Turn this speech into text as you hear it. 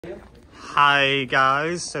Hi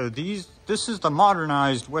guys, so this is the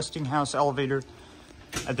modernized Westinghouse elevator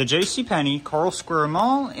at the JCPenney Coral Square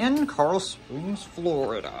Mall in Coral Springs,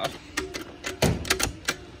 Florida.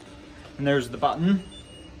 And there's the button.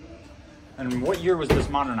 And what year was this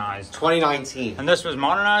modernized? 2019. And this was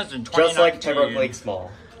modernized in 2019. Just like Pembroke Lakes Mall.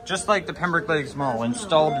 Just like the Pembroke Lakes Mall.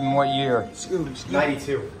 Installed in what year?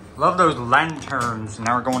 92. Love those lanterns.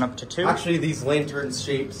 Now we're going up to 2. Actually, these lantern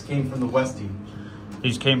shapes came from the Westie.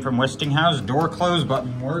 These came from Westinghouse. Door close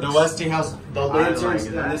button works. The Westinghouse, the lanterns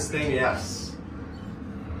and this thing, yes.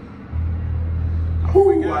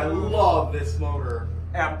 Ooh, I love this motor.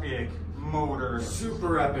 Epic motor.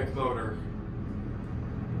 Super epic motor.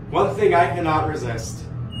 One thing I cannot resist.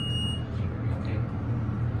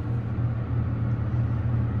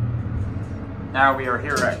 Now we are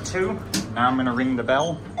here at 2. Now I'm gonna ring the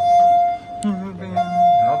bell.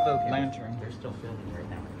 Love those lanterns. They're still filming right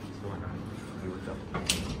now.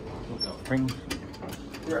 Ring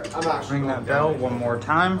I'm actually ring that bell one more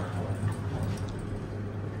time.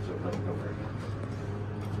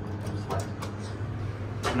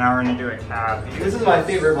 Now we're gonna do a cab view. This is my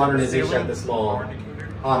favorite modernization Ceiling, at this mall, door indicator,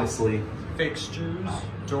 honestly. fixtures,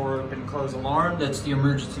 door open, close alarm. That's the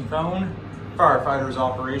emergency phone. Firefighter's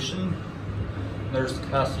operation. There's the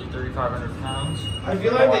capacity, 3,500 pounds. I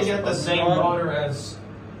feel like they get the Same motor as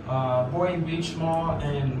Boynton Beach Mall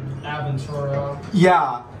and Aventura.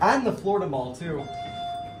 Yeah, and the Florida Mall too.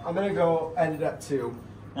 I'm gonna go end it at 2.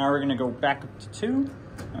 Now we're gonna go back up to 2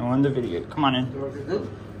 and on the video. Come on in.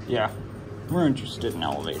 Yeah, we're interested in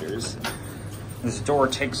elevators. This door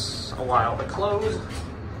takes a while to close.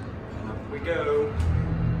 And up we go.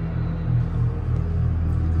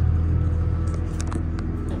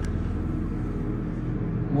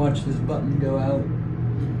 Watch this button go out.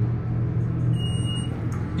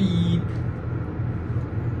 Beep.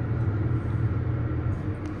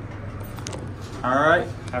 All right,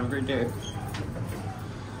 have a great day.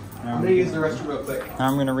 Now I'm gonna use the restroom real quick. now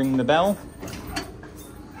I'm gonna ring the bell.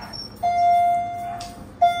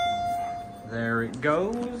 There it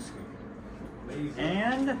goes.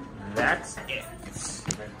 And that's it.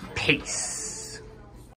 Peace.